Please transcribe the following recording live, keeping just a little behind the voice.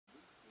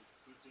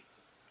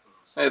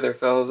Hey there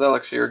fellas,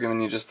 Alex here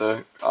giving you just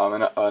a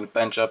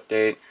bench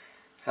update.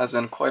 Has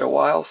been quite a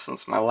while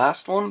since my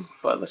last one,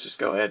 but let's just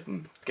go ahead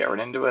and get right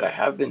into it. I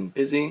have been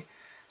busy.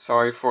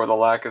 Sorry for the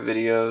lack of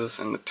videos,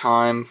 and the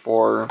time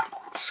for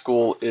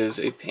school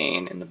is a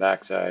pain in the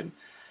backside.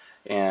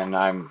 And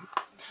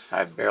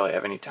I barely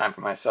have any time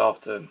for myself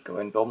to go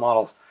ahead and build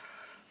models.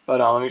 But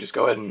let me just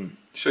go ahead and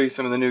show you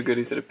some of the new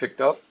goodies that I picked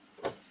up.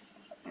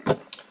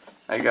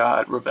 I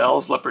got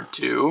Rebel's Leopard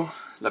 2,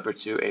 Leopard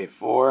 2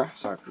 A4,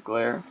 sorry for the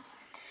glare.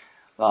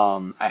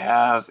 I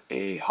have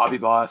a Hobby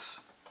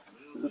Boss.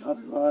 Is it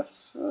Hobby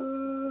Boss?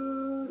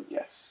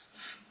 Yes.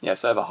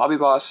 Yes, I have a Hobby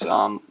Boss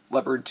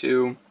Leopard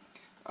 2.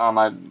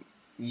 I've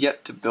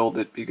yet to build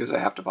it because I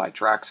have to buy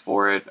tracks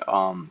for it.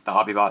 The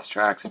Hobby Boss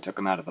tracks, I took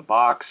them out of the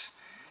box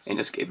and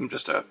just gave them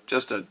just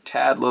a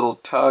tad little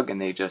tug,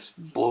 and they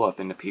just blew up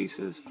into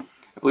pieces.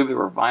 I believe they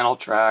were vinyl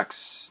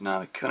tracks.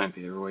 No, they couldn't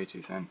be. They were way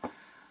too thin.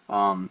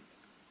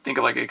 Think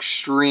of like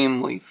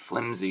extremely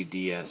flimsy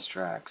DS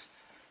tracks,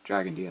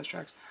 Dragon DS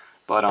tracks.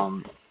 But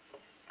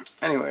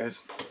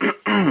anyways,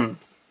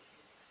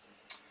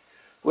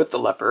 with the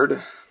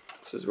Leopard,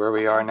 this is where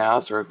we are now.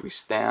 This is where we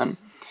stand.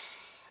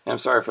 And I'm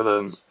sorry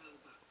for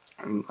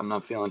I'm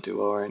not feeling too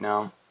well right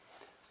now.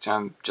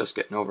 I'm just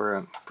getting over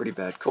a pretty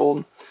bad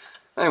cold.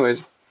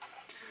 Anyways,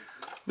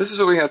 this is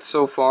what we got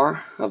so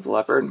far of the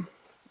Leopard.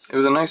 It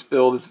was a nice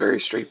build. It's very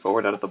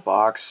straightforward out of the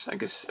box.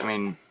 I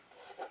mean,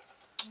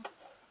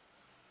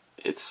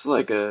 it's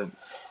like I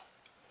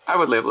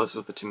would label this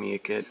with the Tamiya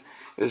kit.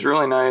 It was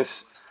really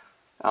nice.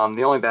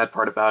 The only bad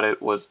part about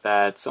it was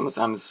that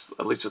sometimes,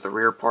 at least with the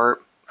rear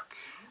part,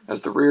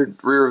 as the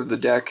rear of the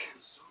deck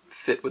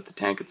fit with the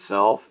tank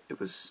itself,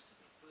 it was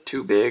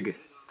too big,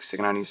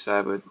 sticking on each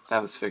side, but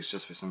that was fixed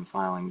just for some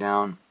filing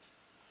down.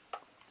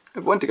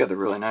 It went together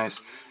really nice.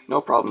 No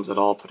problems at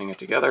all putting it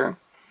together,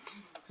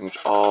 in which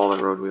all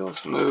the road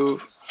wheels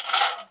move,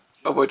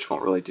 of which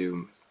won't really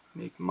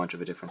make much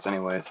of a difference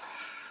anyways.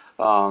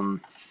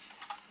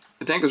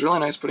 The tank is really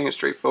nice putting it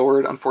straight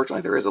forward.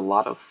 Unfortunately, there is a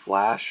lot of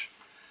flash.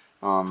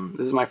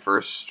 This is my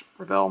first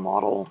Rebel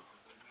model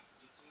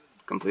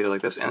completed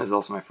like this, and this is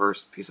also my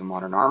first piece of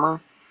modern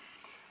armor.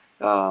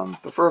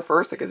 But for a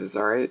first, I guess it's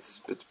alright.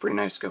 It's pretty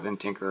nice to go ahead and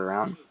tinker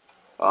around.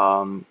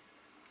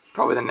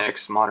 Probably the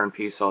next modern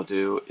piece I'll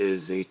do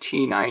is a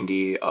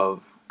T90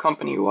 of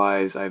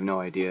company-wise, I have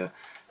no idea.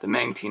 The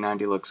Meng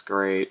T90 looks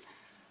great.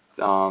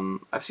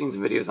 I've seen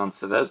some videos on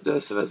Zvezda.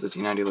 Zvezda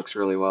T90 looks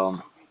really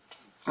well.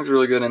 Looks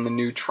really good, and the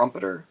new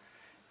Trumpeter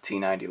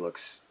T90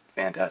 looks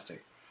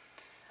fantastic.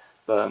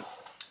 But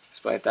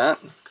despite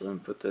that, go ahead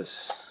and put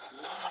this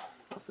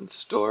off in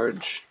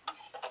storage.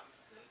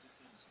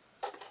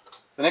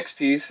 The next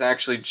piece, I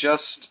actually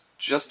just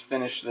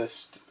finished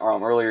this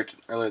earlier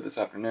this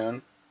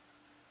afternoon.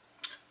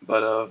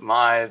 But of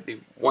the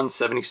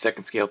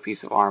 1/72nd scale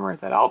piece of armor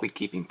that I'll be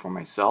keeping for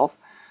myself,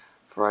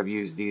 for I've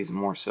used these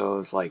more so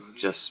as like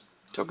just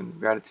tokens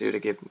of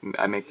gratitude.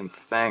 I make them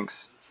for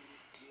thanks,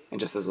 and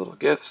just as little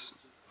gifts.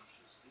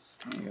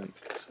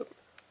 So,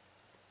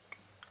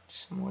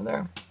 some more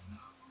there.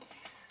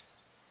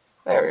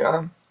 There we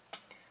are.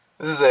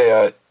 This is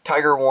a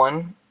Tiger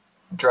 1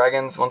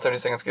 Dragons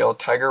 1/72nd scale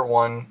Tiger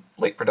 1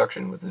 late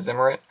production with the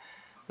Zimmerit.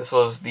 This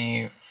was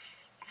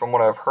from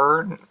what I've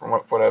heard, from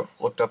what I've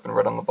looked up and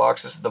read on the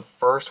box, this is the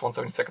first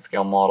 1/72nd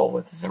scale model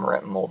with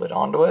Zimmerit molded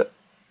onto it.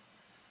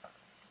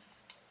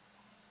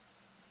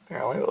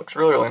 Apparently it looks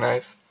really, really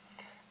nice.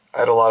 I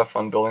had a lot of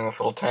fun building this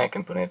little tank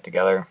and putting it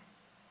together.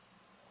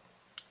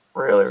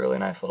 Really, really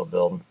nice little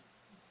build.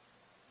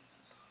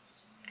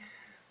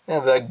 Yeah,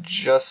 I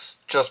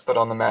just put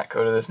on the matte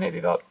coat of this maybe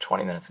about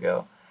 20 minutes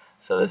ago.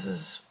 So this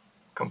is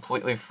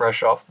completely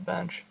fresh off the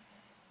bench.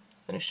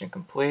 Finished and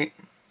complete.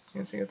 You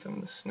can see it's some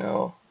of the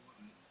snow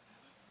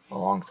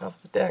along top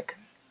of the deck.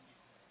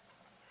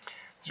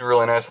 It's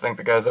really nice. I think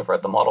the guys over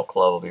at the Model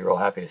Club will be real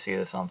happy to see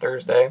this on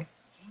Thursday.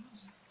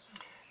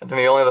 And then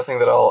the only other thing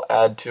that I'll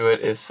add to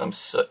it is some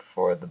soot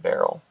for the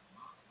barrel.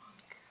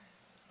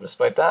 But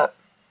despite that,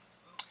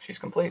 she's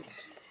complete.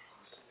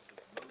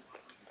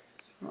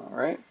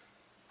 Alright.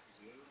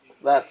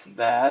 That's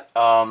that.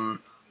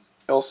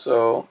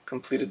 Also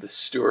completed the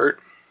Stuart.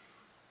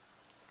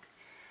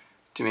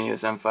 To me,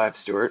 is M5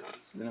 Stuart.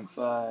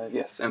 M5,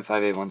 yes,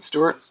 M5A1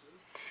 Stuart.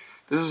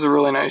 This is a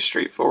really nice,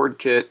 straightforward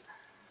kit.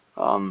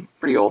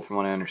 Pretty old from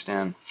what I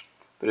understand,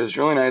 but it was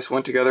really nice.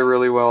 Went together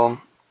really well.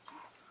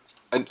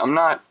 I'm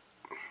not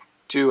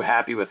too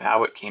happy with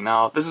how it came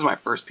out. This is my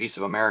first piece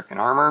of American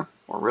armor,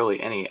 or really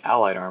any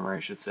Allied armor, I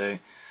should say.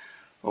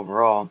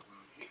 Overall,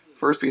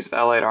 first piece of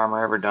Allied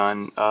armor ever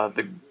done.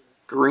 The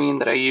green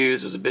that I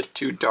used was a bit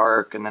too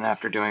dark, and then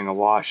after doing a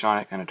wash on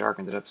it, kind of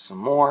darkened it up some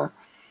more.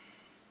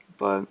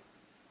 But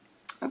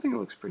I think it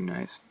looks pretty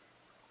nice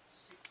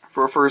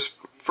for a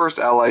first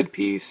Allied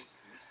piece.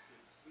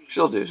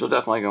 She'll do. She'll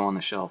definitely go on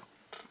the shelf.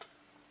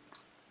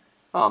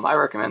 I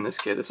recommend this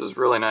kit. This was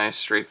really nice,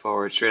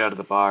 straightforward, straight out of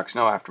the box.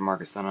 No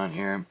aftermarket's done on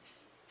here.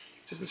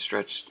 Just a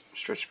stretch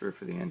sprue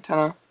for the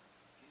antenna.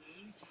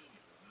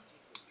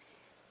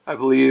 I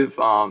believe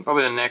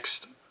probably the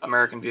next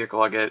American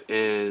vehicle I get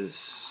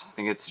is, I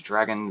think it's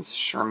Dragon's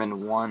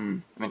Sherman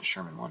 1. I mean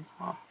Sherman 1.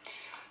 Wow.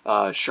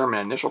 Sherman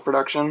initial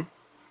production.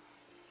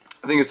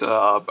 I think it's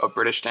a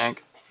British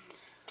tank.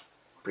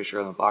 Pretty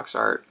sure on the box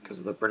art because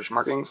of the British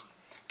markings.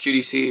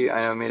 QDC,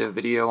 I know, made a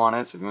video on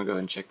it, so if you want to go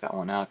ahead and check that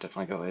one out,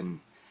 definitely go ahead and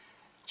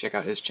check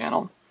out his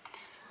channel.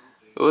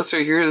 The list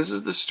right here, this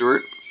is the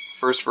Stuart.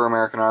 First for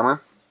American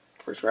armor.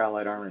 First for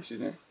Allied armor,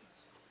 excuse me.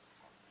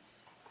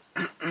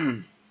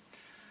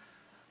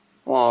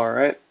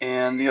 Alright,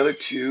 and the other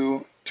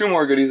two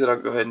more goodies that I'll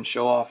go ahead and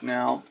show off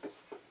now.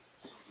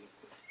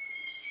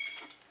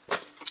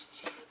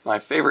 My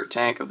favorite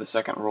tank of the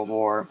Second World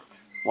War,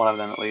 one of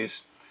them at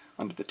least,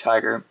 under the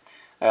Tiger.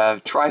 I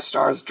have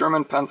TriStar's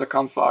German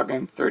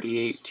Panzerkampfwagen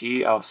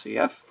 38T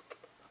LCF.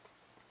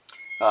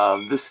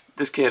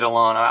 This kit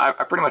alone, I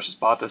pretty much just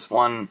bought this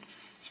one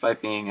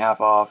despite being half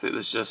off. It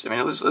was just, I mean,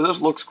 it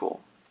just looks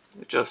cool.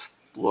 It just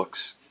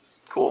looks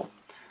cool.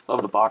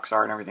 Love the box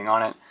art and everything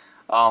on it.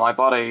 I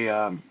bought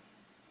a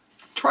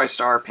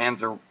TriStar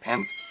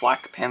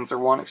Flak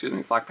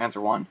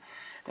Panzer 1.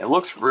 It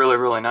looks really,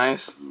 really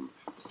nice.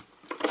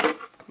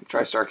 The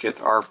TriStar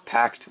kits are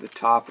packed to the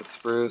top with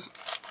sprues.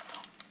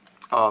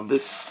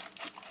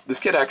 This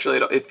kit actually,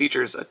 it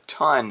features a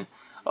ton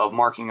of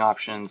marking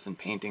options and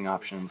painting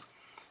options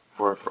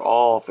for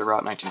all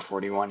throughout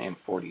 1941 and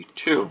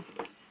 42.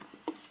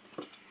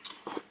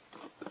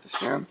 This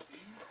here.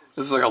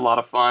 This is like a lot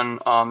of fun.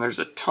 There's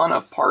a ton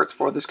of parts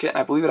for this kit, and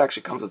I believe it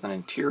actually comes with an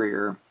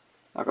interior.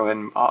 I'll go ahead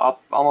and I'll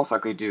most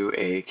likely do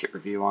a kit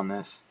review on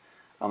this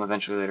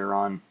eventually later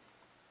on.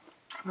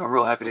 I'm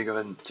real happy to go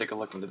ahead and take a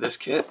look into this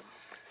kit.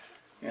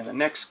 And the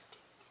next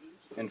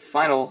and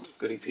final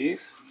goodie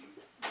piece .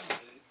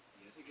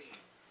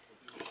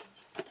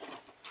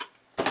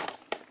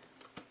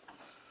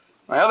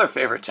 My other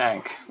favorite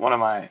tank, one of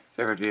my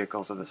favorite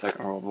vehicles of the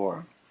Second World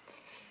War.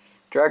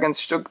 Dragon's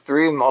Stug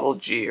 3 Model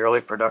G,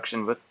 early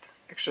production with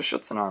extra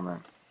Schützen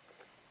armor.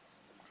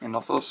 And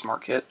also a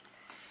smart kit.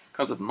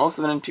 Comes with most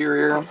of an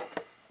interior.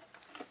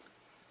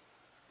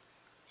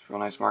 Real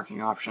nice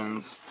marking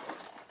options.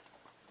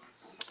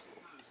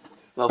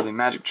 Lovely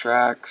magic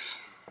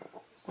tracks.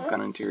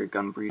 Gun interior,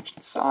 gun breech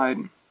inside.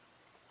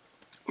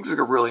 Looks like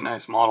a really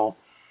nice model.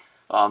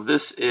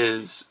 This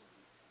is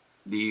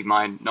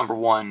my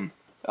 #1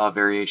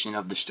 variation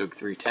of the Stug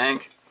 3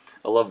 tank.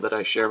 I love that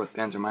I share with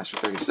Panzermeister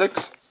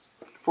 36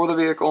 for the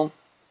vehicle.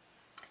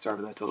 Sorry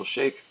for that total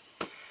shake.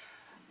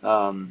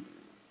 Yeah,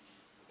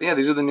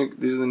 these are the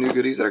new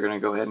goodies that are going to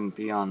go ahead and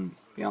be on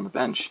the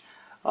bench.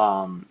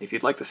 If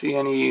you'd like to see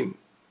any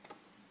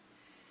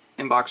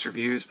inbox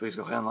reviews, please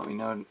go ahead and let me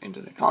know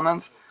into the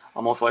comments.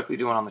 I'll most likely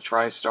do one on the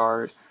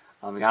TriStar.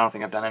 I don't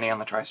think I've done any on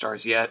the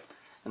TriStars yet,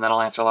 and then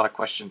I'll answer a lot of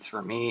questions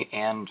for me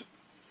and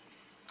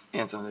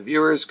some of the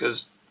viewers,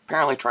 because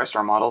apparently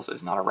TriStar models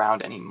is not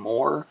around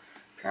anymore.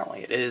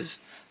 Apparently it is.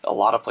 A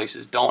lot of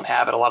places don't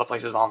have it. A lot of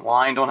places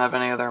online don't have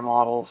any of their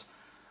models.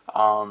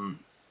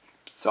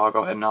 So I'll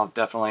go ahead and I'll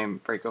definitely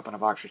break open a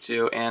box or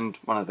two and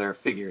one of their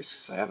figures,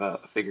 because I have a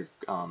figure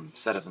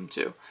set of them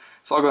too.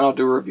 So I'll go and I'll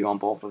do a review on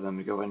both of them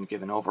to go ahead and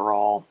give an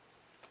overall,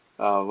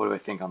 what do I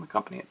think on the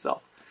company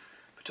itself.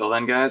 But till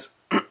then, guys,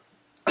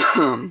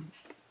 oh,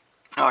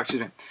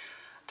 excuse me.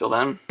 Till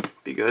then,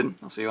 be good.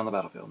 I'll see you on the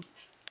battlefield.